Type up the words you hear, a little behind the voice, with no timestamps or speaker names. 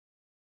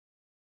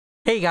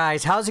Hey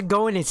guys, how's it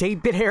going? It's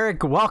 8-Bit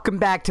Eric. Welcome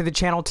back to the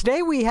channel.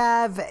 Today we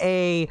have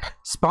a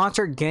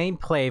sponsored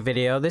gameplay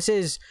video. This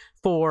is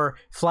for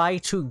Fly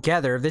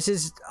Together. This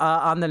is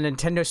on the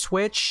Nintendo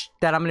Switch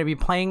that I'm going to be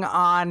playing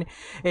on.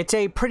 It's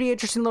a pretty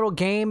interesting little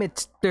game.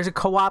 There's a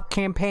co-op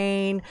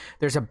campaign,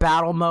 there's a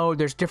battle mode,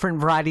 there's different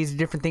varieties of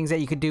different things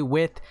that you could do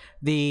with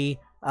the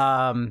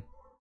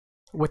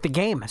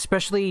game,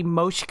 especially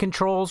motion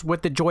controls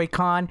with the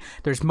Joy-Con.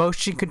 There's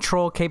motion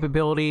control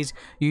capabilities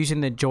using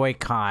the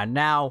Joy-Con.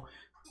 Now,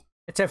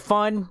 it's a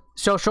fun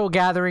social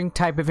gathering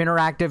type of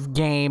interactive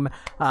game.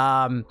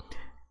 I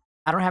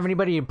don't have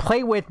anybody to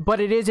play with, but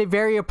it is a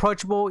very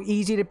approachable,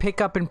 easy to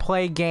pick up and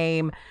play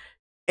game.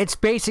 It's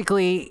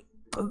basically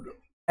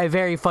a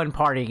very fun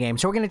party game.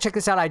 So we're going to check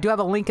this out. I do have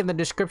a link in the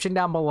description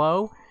down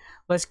below.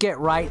 Let's get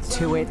right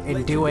to it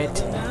and do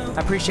it. I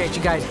appreciate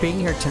you guys being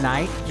here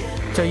tonight.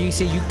 So you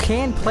see, you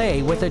can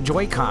play with a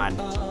Joy-Con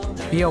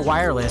via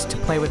wireless to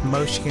play with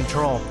motion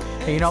control.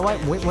 And you know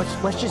what?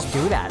 Let's just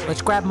do that.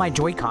 Let's grab my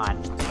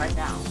Joy-Con right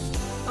now.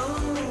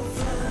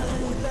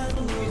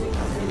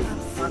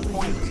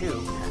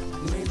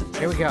 1.2.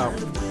 Here we go.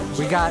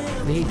 We got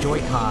the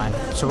Joy-Con.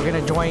 So we're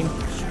gonna join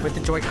with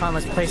the Joy-Con.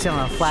 Let's place it on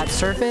a flat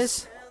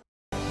surface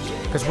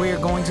because we are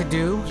going to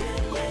do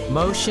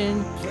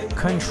motion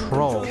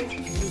control. And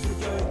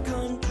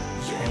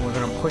we're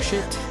gonna push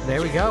it.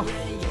 There we go.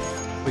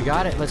 We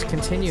got it. Let's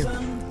continue.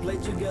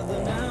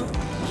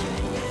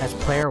 That's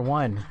player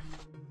one.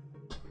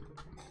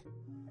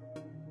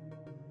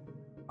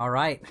 All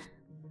right.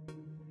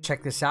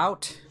 Check this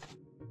out.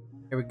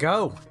 Here we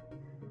go.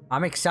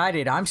 I'm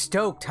excited. I'm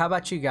stoked. How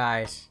about you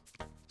guys?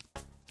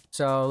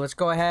 So let's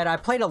go ahead. I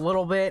played a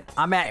little bit.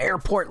 I'm at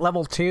airport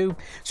level 2.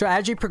 So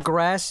as you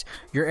progress,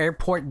 your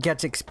airport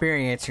gets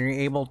experience and you're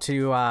able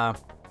to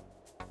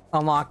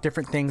unlock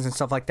different things and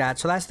stuff like that.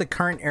 So that's the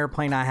current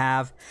airplane I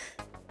have.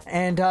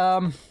 And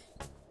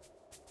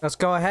let's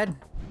go ahead.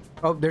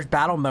 Oh, there's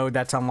battle mode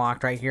that's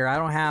unlocked right here. I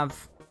don't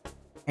have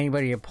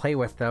anybody to play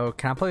with though.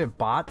 Can I play with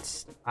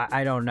bots?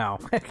 I don't know.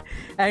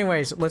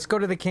 Anyways, let's go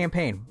to the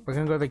campaign. We're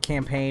gonna go to the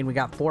campaign. We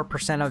got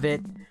 4% of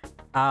it.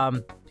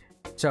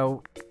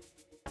 So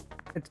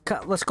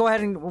let's go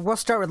ahead and we'll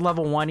start with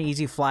level 1,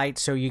 easy flight,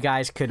 so you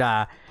guys could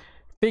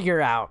figure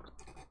out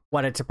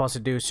what it's supposed to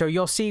do. So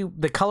you'll see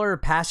the color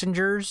of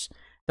passengers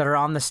that are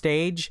on the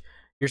stage.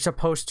 You're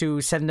supposed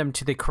to send them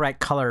to the correct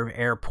color of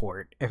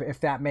airport, if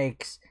that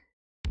makes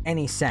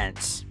any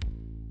sense.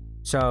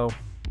 So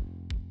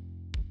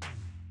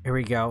here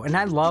we go. And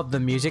I love the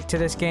music to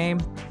this game.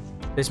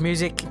 This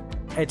music,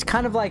 it's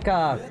kind of like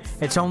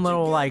its own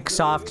little like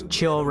soft,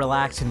 chill,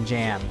 relaxing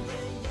jam.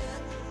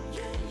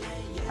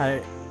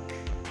 And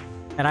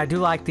I do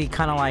like the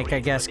kind of like, I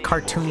guess,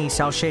 cartoony,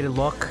 cel-shaded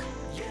look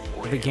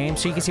of the game.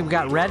 So you can see we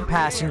got red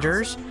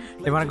passengers.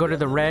 They want to go to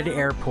the red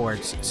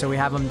airports. So we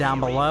have them down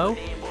below.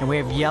 And we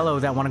have yellow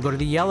that want to go to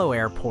the yellow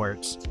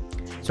airports.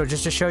 So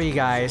just to show you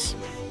guys,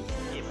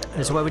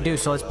 this is what we do.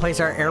 So let's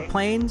place our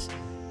airplanes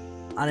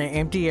on an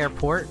empty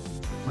airport.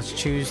 Let's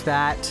choose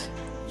that.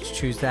 Let's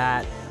choose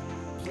that.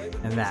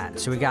 And that.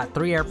 So we got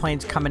 3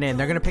 airplanes coming in.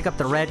 They're going to pick up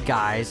the red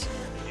guys.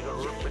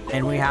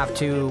 And we have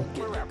to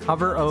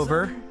hover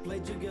over,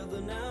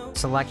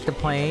 select the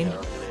plane,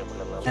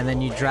 and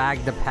then you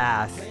drag the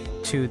path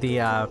to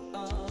the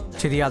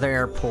other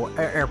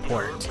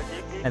airport.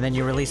 And then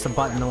you release the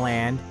button to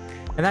land.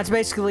 And that's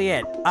basically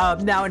it.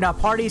 Now in a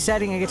party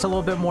setting, it gets a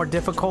little bit more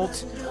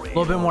difficult, a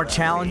little bit more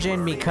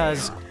challenging,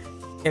 because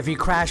if you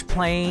crash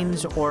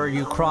planes or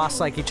you cross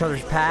like each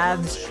other's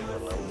paths,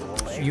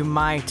 you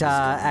might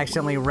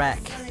accidentally wreck.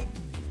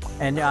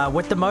 And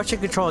with the motion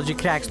controls, you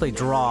can actually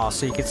draw.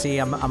 So you can see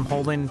I'm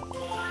holding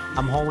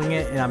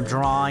it and I'm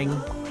drawing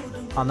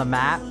on the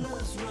map.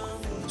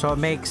 So it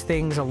makes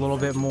things a little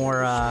bit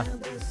more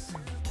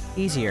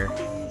easier,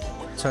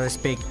 so to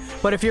speak.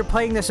 But if you're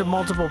playing this with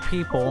multiple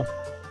people,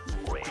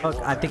 look,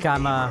 I think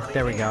I'm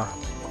there we go.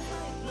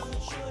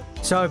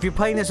 So if you're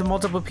playing this with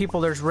multiple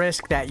people, there's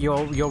risk that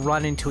you'll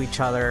run into each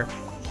other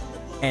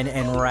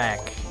and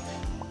wreck,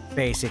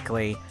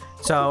 basically.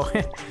 So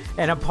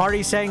in a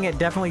party setting, it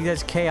definitely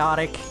gets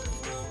chaotic.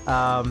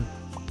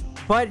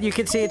 But you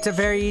can see it's a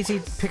very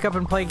easy pick up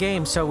and play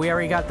game. So we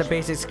already got the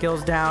basic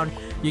skills down.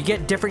 You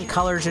get different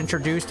colors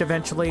introduced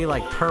eventually,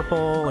 like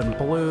purple and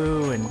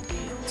blue, and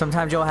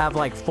sometimes you'll have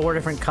like 4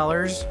 different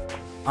colors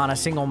on a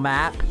single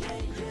map.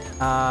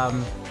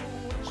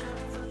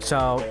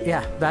 So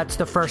yeah, that's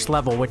the first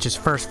level, which is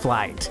first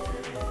flight.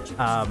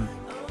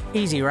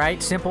 Easy,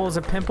 right? Simple as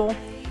a pimple.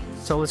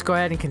 So let's go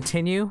ahead and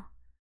continue.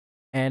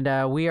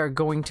 And we are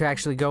going to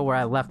actually go where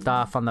I left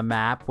off on the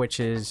map, which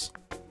is,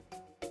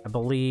 I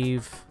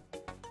believe,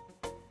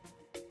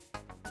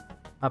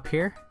 up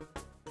here.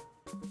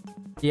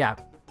 Yeah.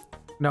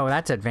 No,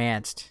 that's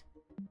advanced.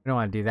 We don't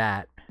want to do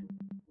that.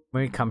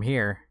 When we come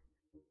here.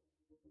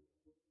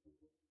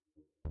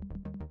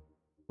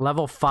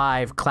 Level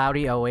 5,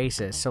 Cloudy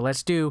Oasis. So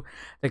let's do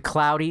the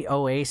Cloudy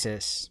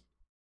Oasis.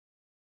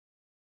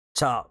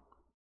 So,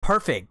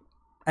 perfect.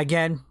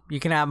 Again, you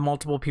can have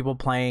multiple people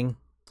playing.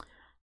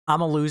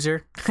 I'm a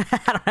loser. I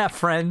don't have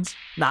friends.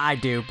 Nah, I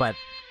do, but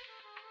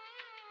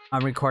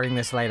I'm recording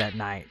this late at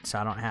night, so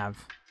I don't have...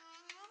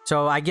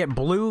 So I get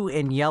blue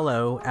and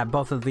yellow at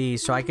both of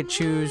these, so I could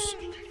choose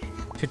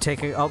to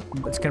take a... Oh,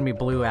 it's gonna be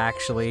blue,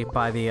 actually,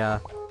 by the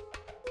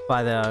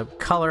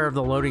color of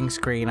the loading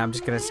screen. I'm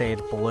just gonna say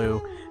it's blue.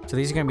 So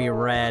these are gonna be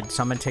red,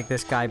 so I'm gonna take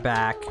this guy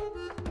back.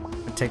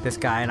 Take this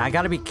guy, and I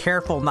gotta be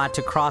careful not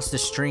to cross the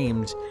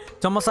streams.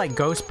 It's almost like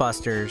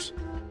Ghostbusters.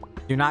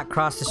 Do not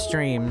cross the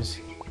streams.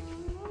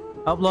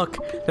 Oh, look,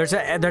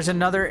 there's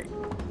another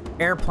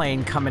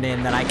airplane coming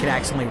in that I could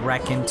accidentally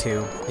wreck into.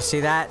 You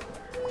see that?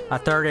 A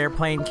third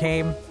airplane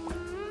came.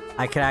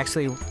 I could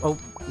actually... Oh,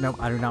 nope,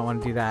 I do not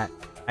want to do that.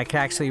 I could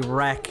actually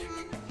wreck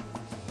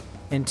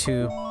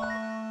into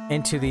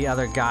the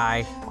other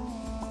guy.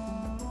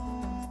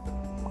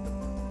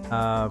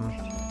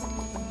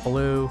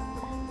 Blue.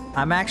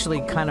 I'm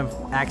actually kind of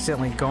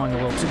accidentally going a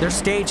little too... There's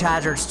stage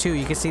hazards too.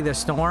 You can see the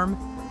storm.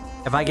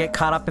 If I get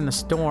caught up in the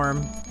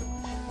storm,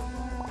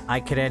 I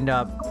could end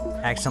up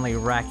accidentally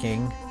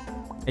wrecking.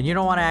 And you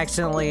don't want to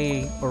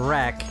accidentally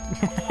wreck.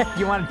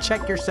 You want to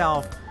check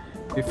yourself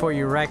before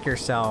you wreck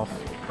yourself,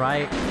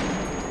 right?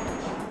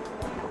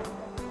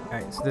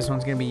 Alright, so this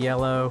one's going to be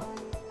yellow.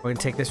 We're going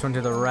to take this one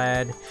to the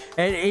red.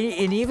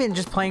 And even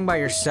just playing by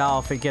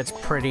yourself, it gets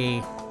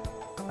pretty...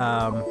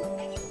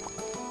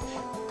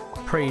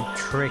 pretty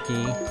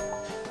tricky,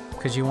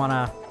 because you want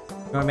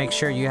to make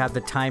sure you have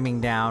the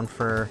timing down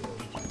for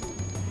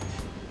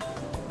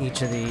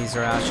each of these,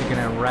 or else you're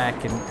gonna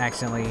wreck and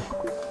accidentally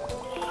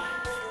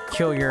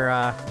kill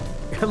your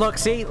look,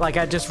 see, like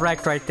I just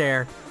wrecked right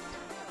there.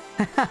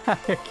 You're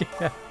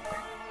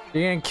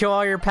gonna kill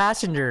all your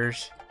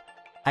passengers.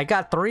 I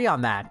got 3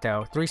 on that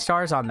though, 3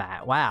 stars on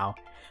that. Wow,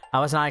 I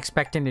was not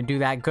expecting to do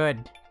that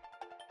good.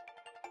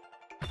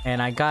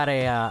 And I got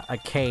a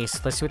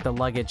case. Let's see what the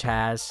luggage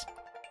has.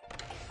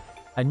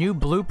 A new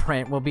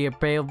blueprint will be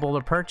available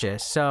to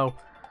purchase, so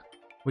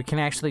we can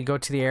actually go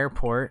to the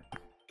airport.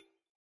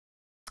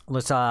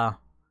 Let's and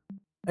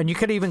you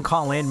could even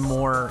call in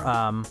more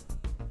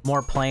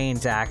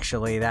planes,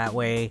 actually. That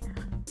way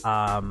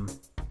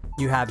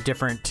you have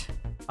different...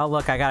 Oh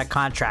look, I got a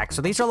contract.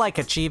 So these are like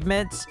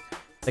achievements.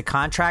 The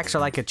contracts are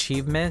like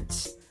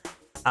achievements.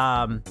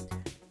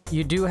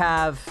 You do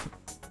have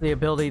the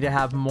ability to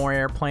have more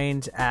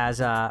airplanes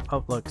as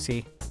oh look,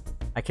 see,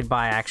 I could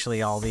buy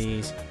actually all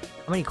these.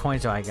 How many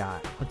coins do I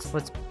got?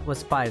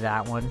 Let's buy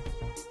that one.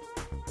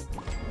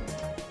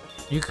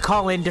 You could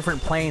call in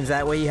different planes,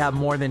 that way you have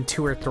more than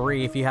 2 or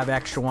 3 if you have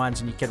extra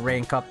ones, and you can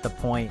rank up the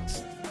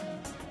points.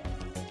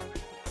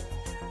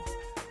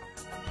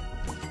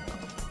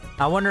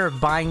 I wonder if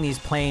buying these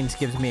planes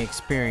gives me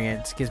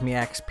experience, gives me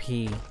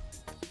XP.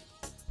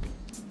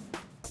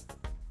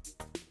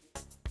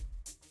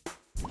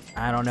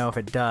 I don't know if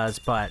it does,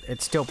 but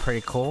it's still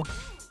pretty cool.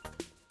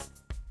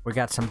 We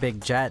got some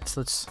big jets.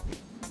 Let's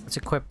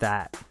equip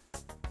that.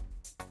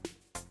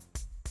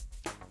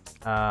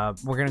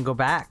 We're gonna go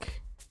back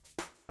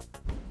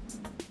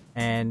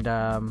and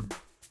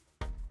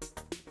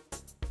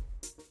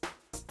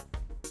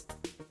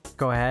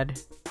go ahead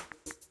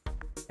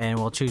and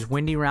we'll choose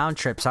windy round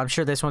trips. I'm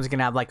sure this one's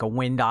gonna have like a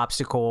wind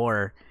obstacle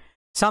or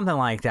something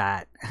like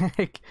that.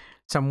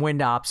 Some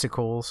wind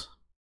obstacles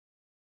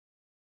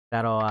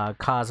that'll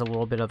cause a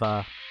little bit of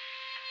a...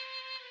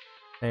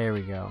 There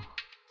we go.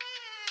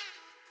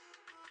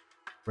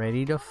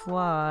 Ready to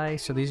fly.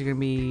 So these are gonna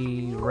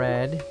be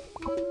red.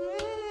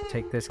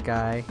 Take this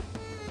guy.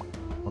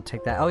 We'll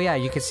take that. Oh yeah,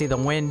 you can see the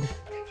wind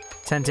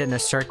sends it in a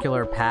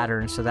circular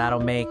pattern, so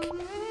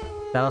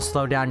that'll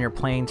slow down your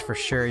planes for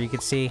sure. You can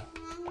see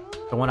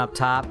the one up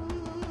top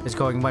is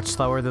going much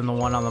slower than the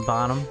one on the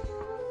bottom.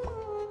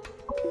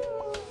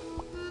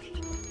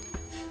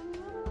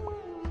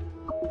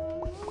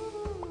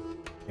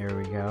 There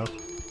we go.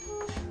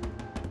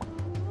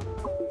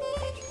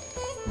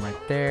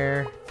 Right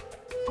there.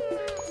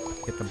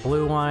 Get the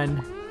blue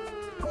one.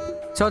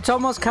 So it's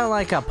almost kind of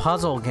like a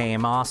puzzle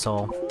game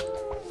also.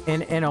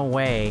 In a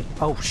way.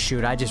 Oh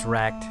shoot, I just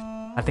wrecked.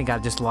 I think I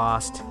just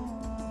lost.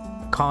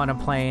 Calling a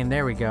plane.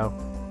 There we go.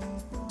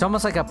 It's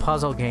almost like a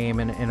puzzle game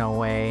in a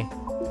way.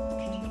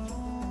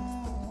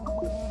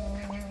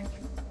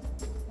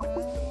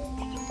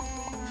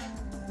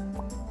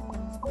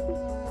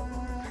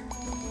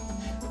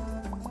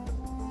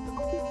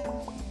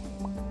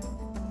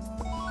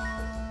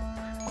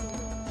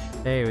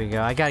 There we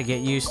go. I gotta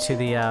get used to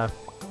the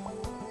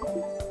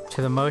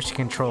motion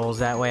controls,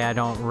 that way I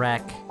don't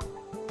wreck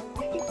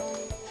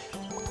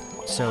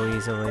so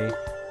easily.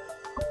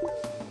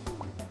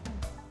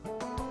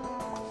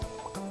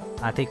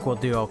 I think we'll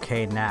do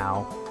okay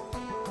now.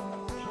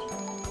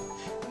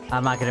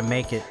 I'm not gonna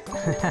make it.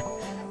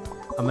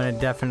 I'm gonna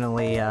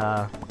definitely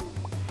not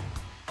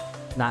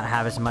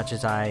have as much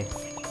as I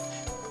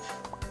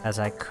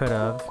could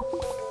have.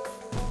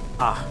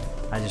 Ah,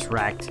 I just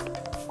wrecked.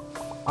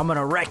 I'm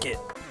gonna wreck it.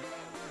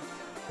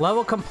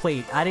 Level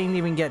complete. I didn't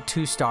even get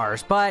 2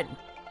 stars, but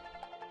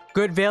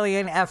good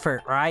valiant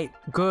effort, right?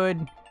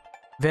 Good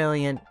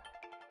valiant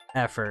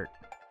effort.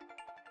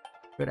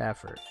 Good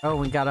effort. Oh,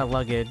 we got a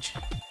luggage.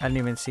 I didn't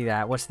even see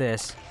that. What's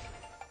this?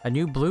 A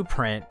new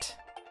blueprint.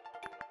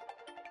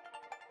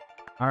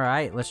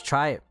 Alright, let's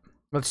try it.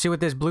 Let's see what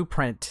this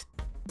blueprint.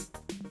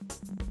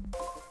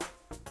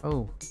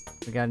 Oh,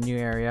 we got a new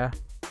area.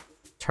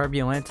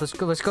 Turbulence. Let's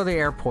go to the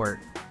airport.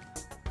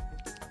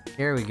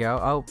 Here we go.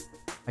 Oh,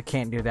 I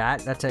can't do that.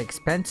 That's an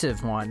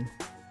expensive one.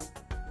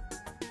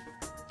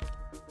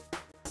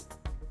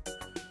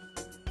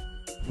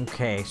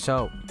 Okay,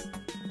 so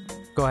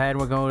go ahead.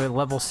 We're going to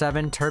level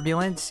 7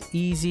 turbulence.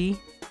 Easy.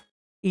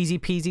 Easy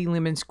peasy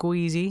lemon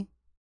squeezy.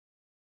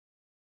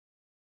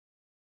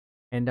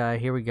 And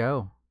here we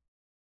go.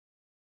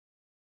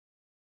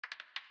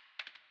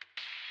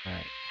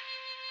 Alright.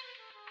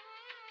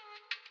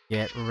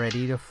 Get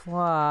ready to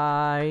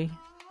fly.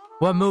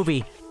 What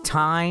movie?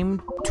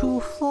 Time to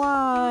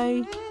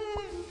Fly.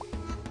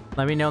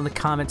 Let me know in the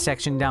comment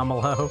section down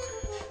below.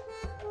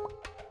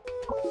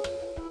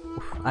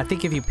 I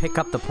think if you pick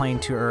up the plane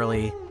too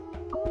early,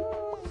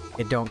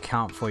 it don't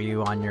count for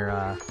you on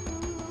your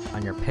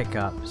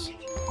pickups.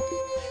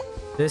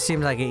 This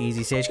seems like an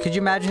easy stage. Could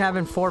you imagine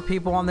having 4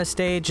 people on this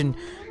stage and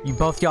you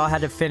both y'all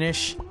had to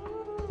finish?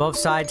 Both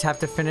sides have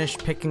to finish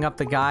picking up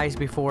the guys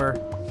before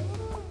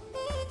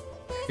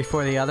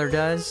the other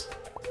does?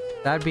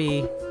 That'd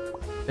be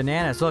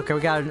bananas. Look, we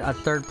got a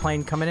third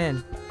plane coming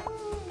in.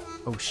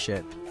 Oh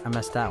shit, I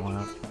messed that one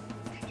up.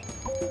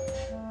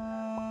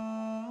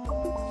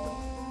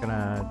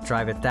 Gonna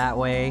drive it that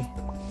way.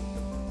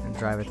 And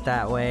drive it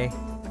that way.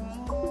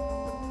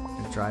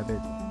 And drive it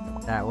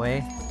that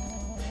way.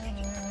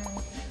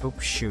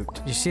 Oops, shoot.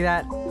 Did you see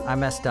that? I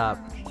messed up.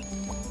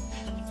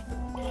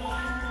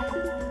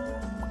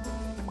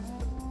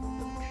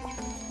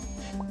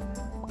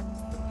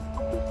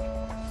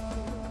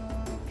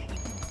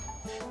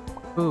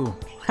 Ooh.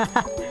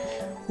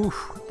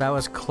 Oof, that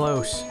was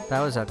close.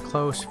 That was a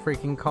close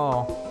freaking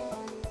call.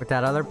 With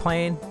that other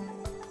plane.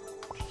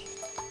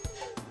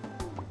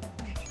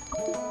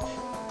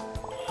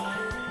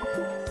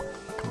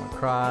 Come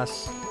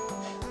across.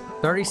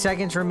 30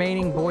 seconds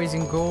remaining, boys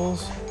and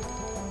ghouls.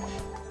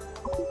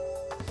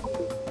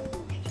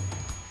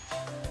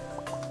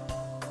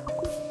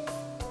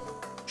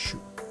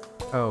 Shoot.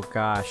 Oh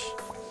gosh.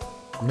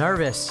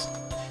 Nervous.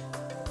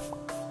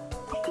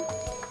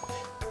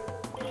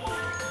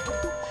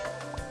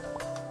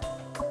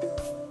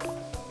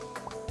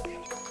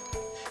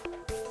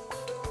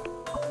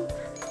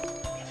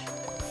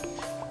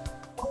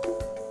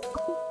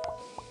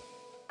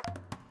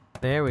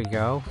 There we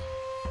go.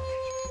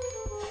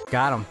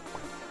 Got him.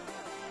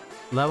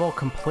 Level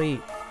complete.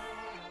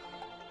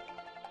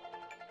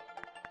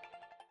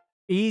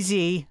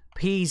 Easy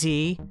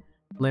peasy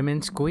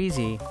lemon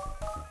squeezy.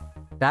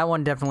 That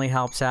one definitely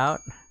helps out.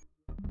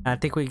 I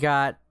think we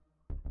got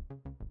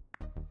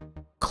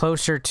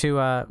closer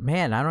to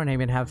man, I don't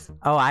even have.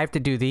 Oh, I have to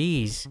do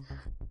these.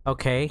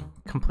 Okay,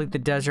 complete the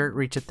desert,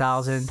 reach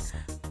 1,000.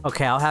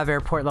 Okay, I'll have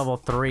airport level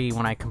 3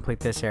 when I complete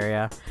this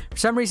area. For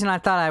some reason I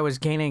thought I was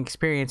gaining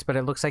experience, but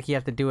it looks like you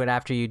have to do it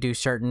after you do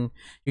certain...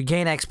 You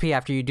gain XP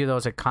after you do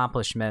those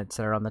accomplishments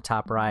that are on the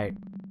top right.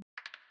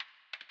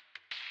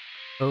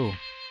 Ooh.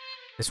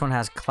 This one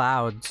has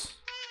clouds.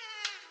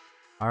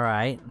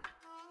 Alright.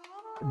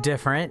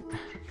 Different.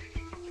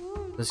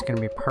 This is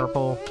gonna be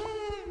purple.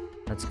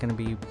 That's gonna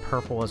be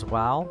purple as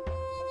well.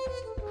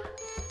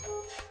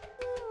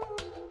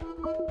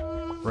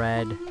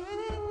 Red.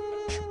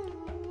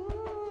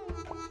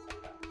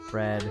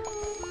 Red,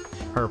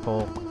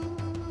 purple,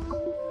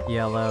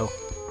 yellow.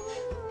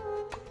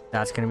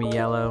 That's gonna be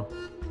yellow.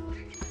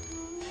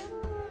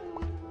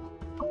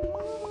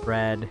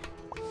 Red,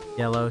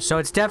 yellow. So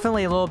it's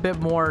definitely a little bit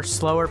more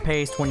slower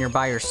paced when you're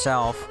by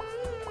yourself.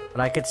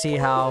 But I could see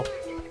how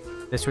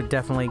this would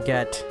definitely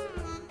get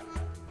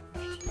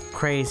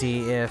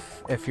crazy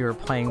if you were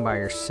playing by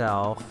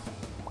yourself.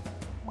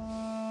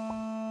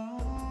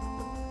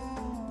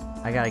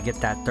 I gotta get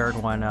that third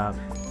one up.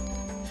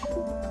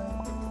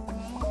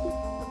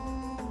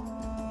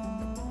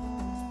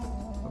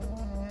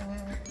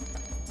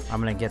 I'm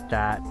gonna get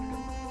that.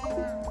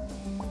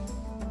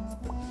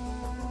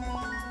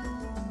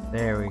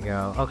 There we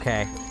go.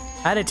 Okay.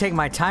 I had to take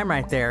my time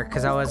right there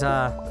because I was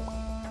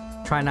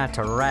trying not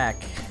to wreck.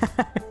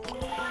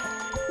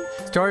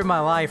 Story of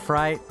my life,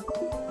 right?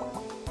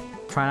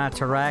 Try not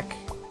to wreck.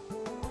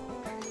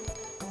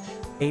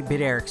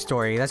 8-Bit Eric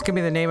story. That's gonna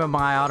be the name of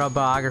my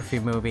autobiography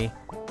movie.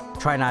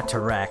 Try not to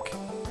wreck.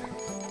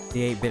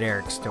 The 8-Bit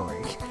Eric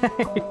story.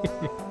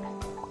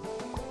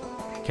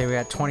 Okay, we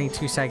got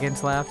 22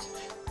 seconds left.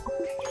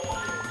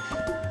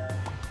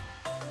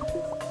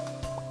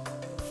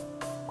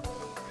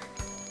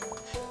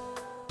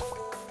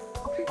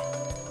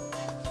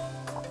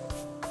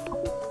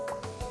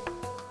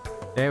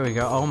 There we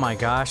go. Oh my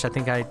gosh, I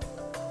think I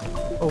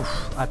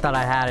thought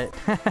I had it.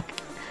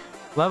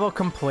 Level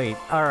complete.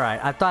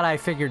 Alright, I thought I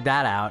figured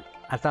that out.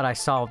 I thought I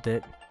solved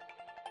it.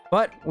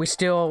 But we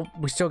still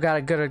got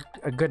a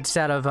good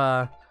set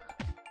of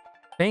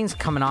things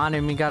coming on,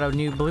 and we got a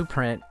new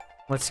blueprint.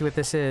 Let's see what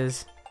this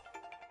is.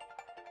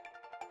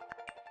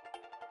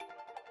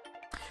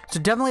 So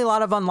definitely a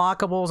lot of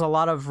unlockables, a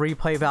lot of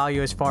replay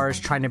value as far as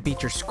trying to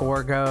beat your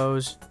score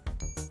goes.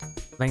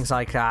 Things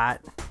like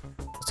that.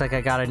 Looks like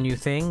I got a new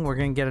thing. We're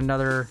gonna get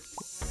another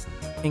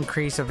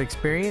increase of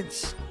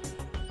experience.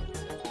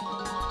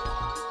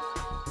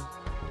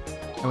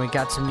 And we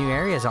got some new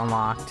areas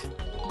unlocked.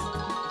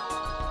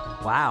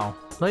 Wow.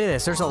 Look at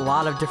this. There's a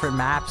lot of different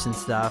maps and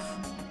stuff.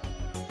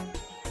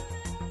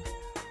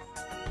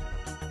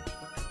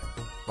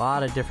 A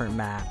lot of different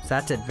maps.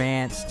 That's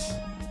advanced.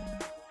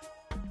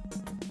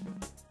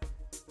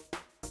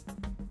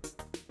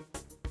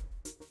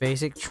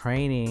 Basic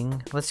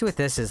training. Let's see what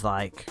this is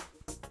like.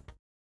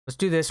 Let's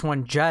do this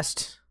one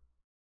just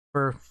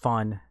for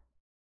fun.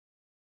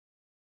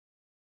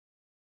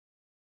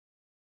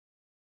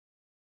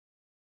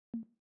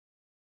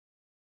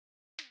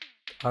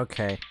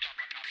 Okay.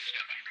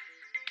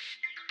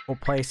 We'll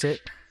place it.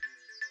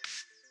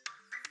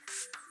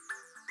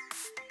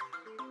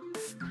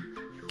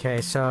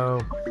 Okay,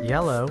 so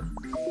yellow.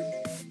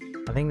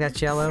 I think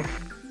that's yellow.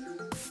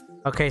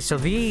 Okay, so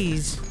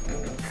these...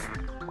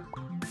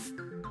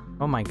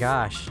 Oh my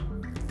gosh.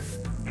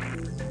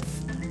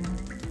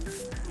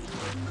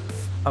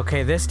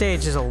 Okay, this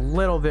stage is a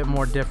little bit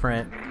more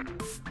different.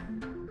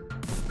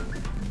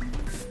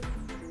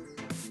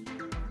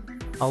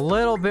 A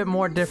little bit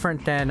more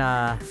different than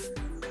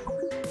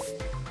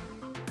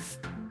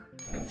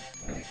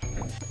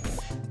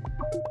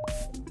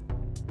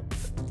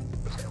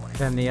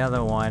the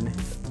other one.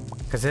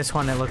 Because this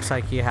one, it looks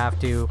like you have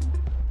to...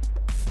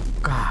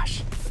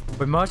 Gosh.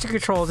 With motion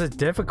controls, it's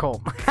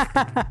difficult.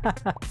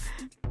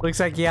 Looks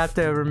like you have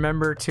to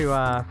remember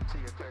to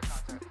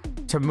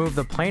move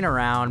the plane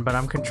around, but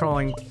I'm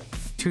controlling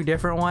two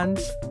different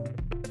ones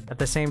at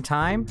the same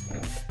time.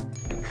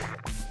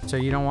 So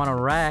you don't want to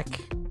wreck.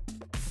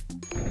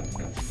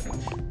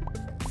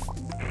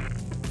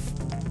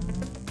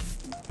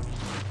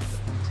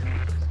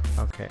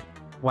 Okay.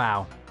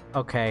 Wow.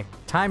 Okay.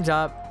 Time's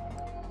up.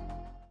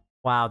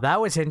 Wow,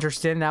 that was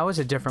interesting. That was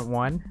a different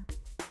one.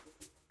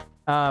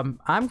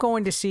 I'm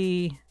going to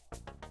see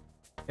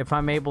if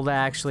I'm able to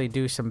actually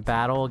do some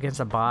battle against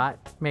a bot,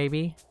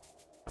 maybe.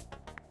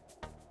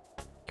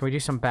 Can we do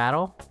some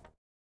battle?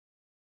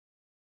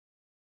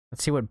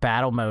 Let's see what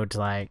battle mode's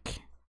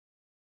like.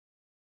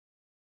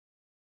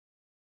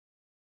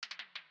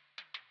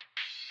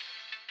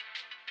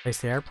 Place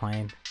the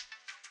airplane.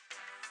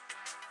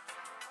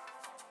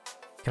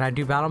 Can I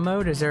do battle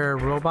mode? Is there a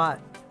robot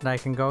that I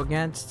can go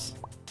against?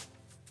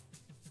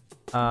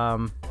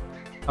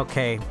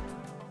 Okay.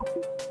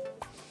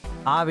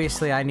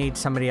 Obviously, I need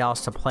somebody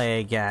else to play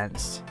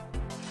against.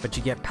 But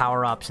you get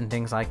power-ups and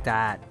things like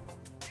that.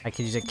 I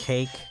could use a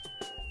cake.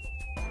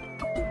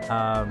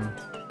 I'm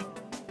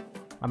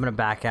gonna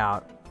back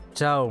out.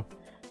 So,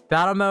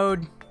 battle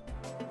mode.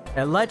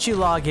 It lets you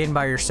log in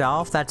by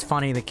yourself. That's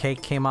funny, the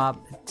cake came up.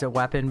 It's a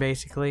weapon,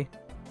 basically.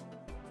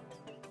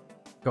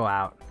 Go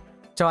out.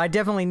 So I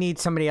definitely need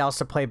somebody else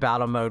to play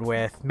battle mode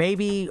with.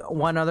 Maybe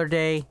one other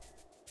day,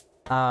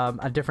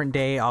 a different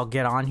day, I'll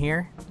get on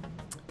here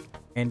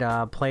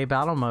and play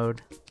battle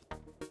mode.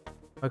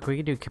 Look, we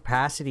can do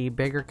capacity,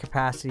 bigger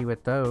capacity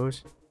with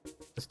those.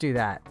 Let's do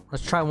that.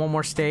 Let's try one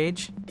more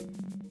stage.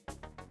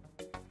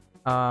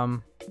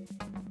 Let's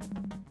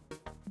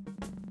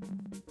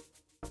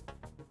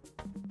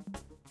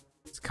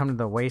come to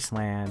the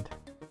wasteland.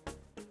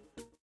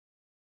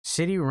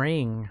 City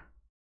ring.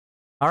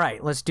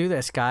 Alright, let's do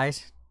this,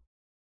 guys.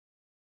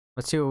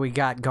 Let's see what we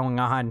got going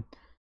on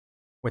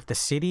with the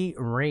city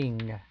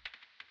ring.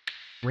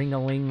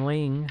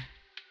 Ring-a-ling-ling.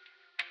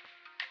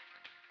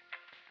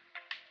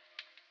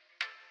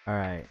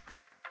 Alright.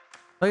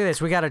 Look at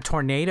this, we got a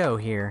tornado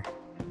here.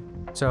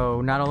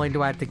 So, not only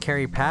do I have to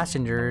carry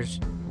passengers,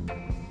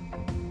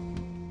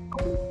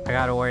 I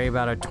gotta worry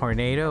about a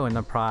tornado in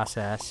the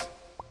process.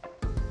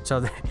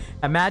 So,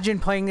 imagine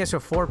playing this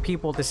with 4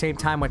 people at the same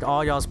time with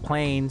all y'all's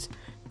planes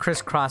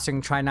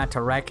crisscrossing, trying not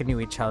to wreck into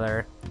each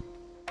other.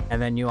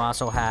 And then you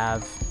also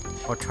have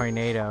a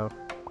tornado.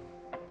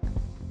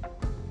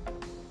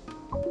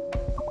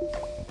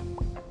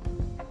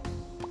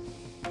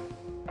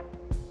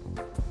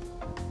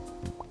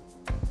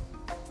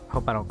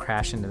 Hope I don't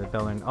crash into the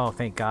building. Oh,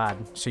 thank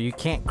God. So you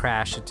can't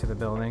crash into the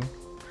building.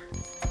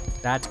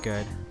 That's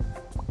good.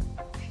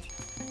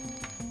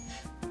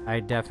 I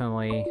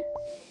definitely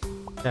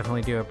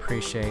do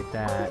appreciate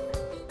that.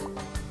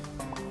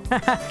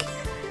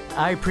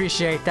 I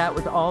appreciate that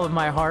with all of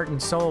my heart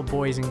and soul,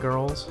 boys and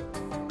girls.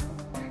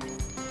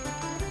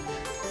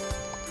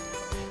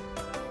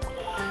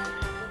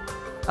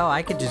 Oh,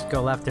 I could just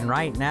go left and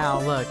right now.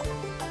 Look.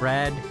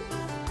 Red,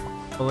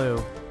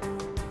 blue.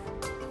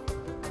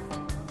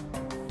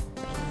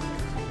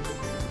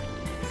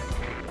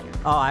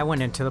 Oh, I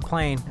went into the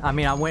plane. I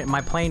mean,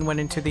 my plane went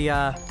into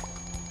the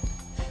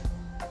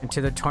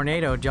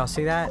tornado. Did y'all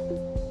see that?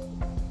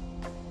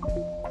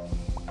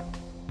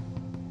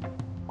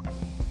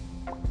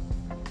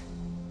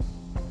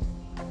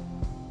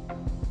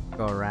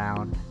 Go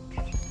around.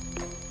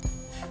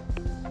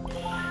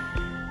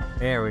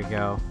 There we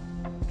go.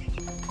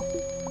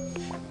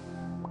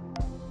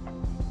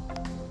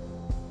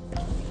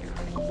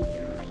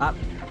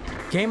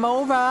 Game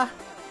over.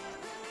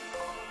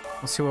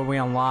 Let's see what we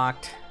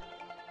unlocked.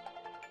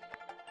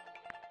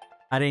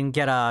 I didn't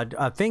get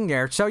a thing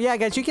there. So yeah,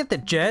 guys, you get the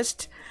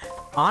gist.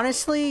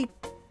 Honestly,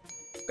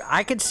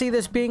 I could see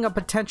this being a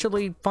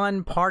potentially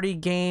fun party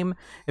game.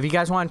 If you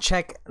guys want to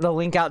check the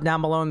link out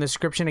down below in the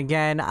description,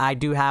 again, I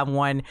do have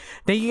one.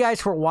 Thank you guys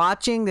for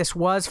watching. This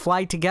was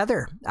Fly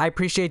Together. I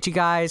appreciate you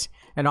guys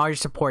and all your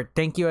support.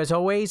 Thank you as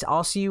always.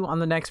 I'll see you on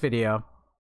the next video.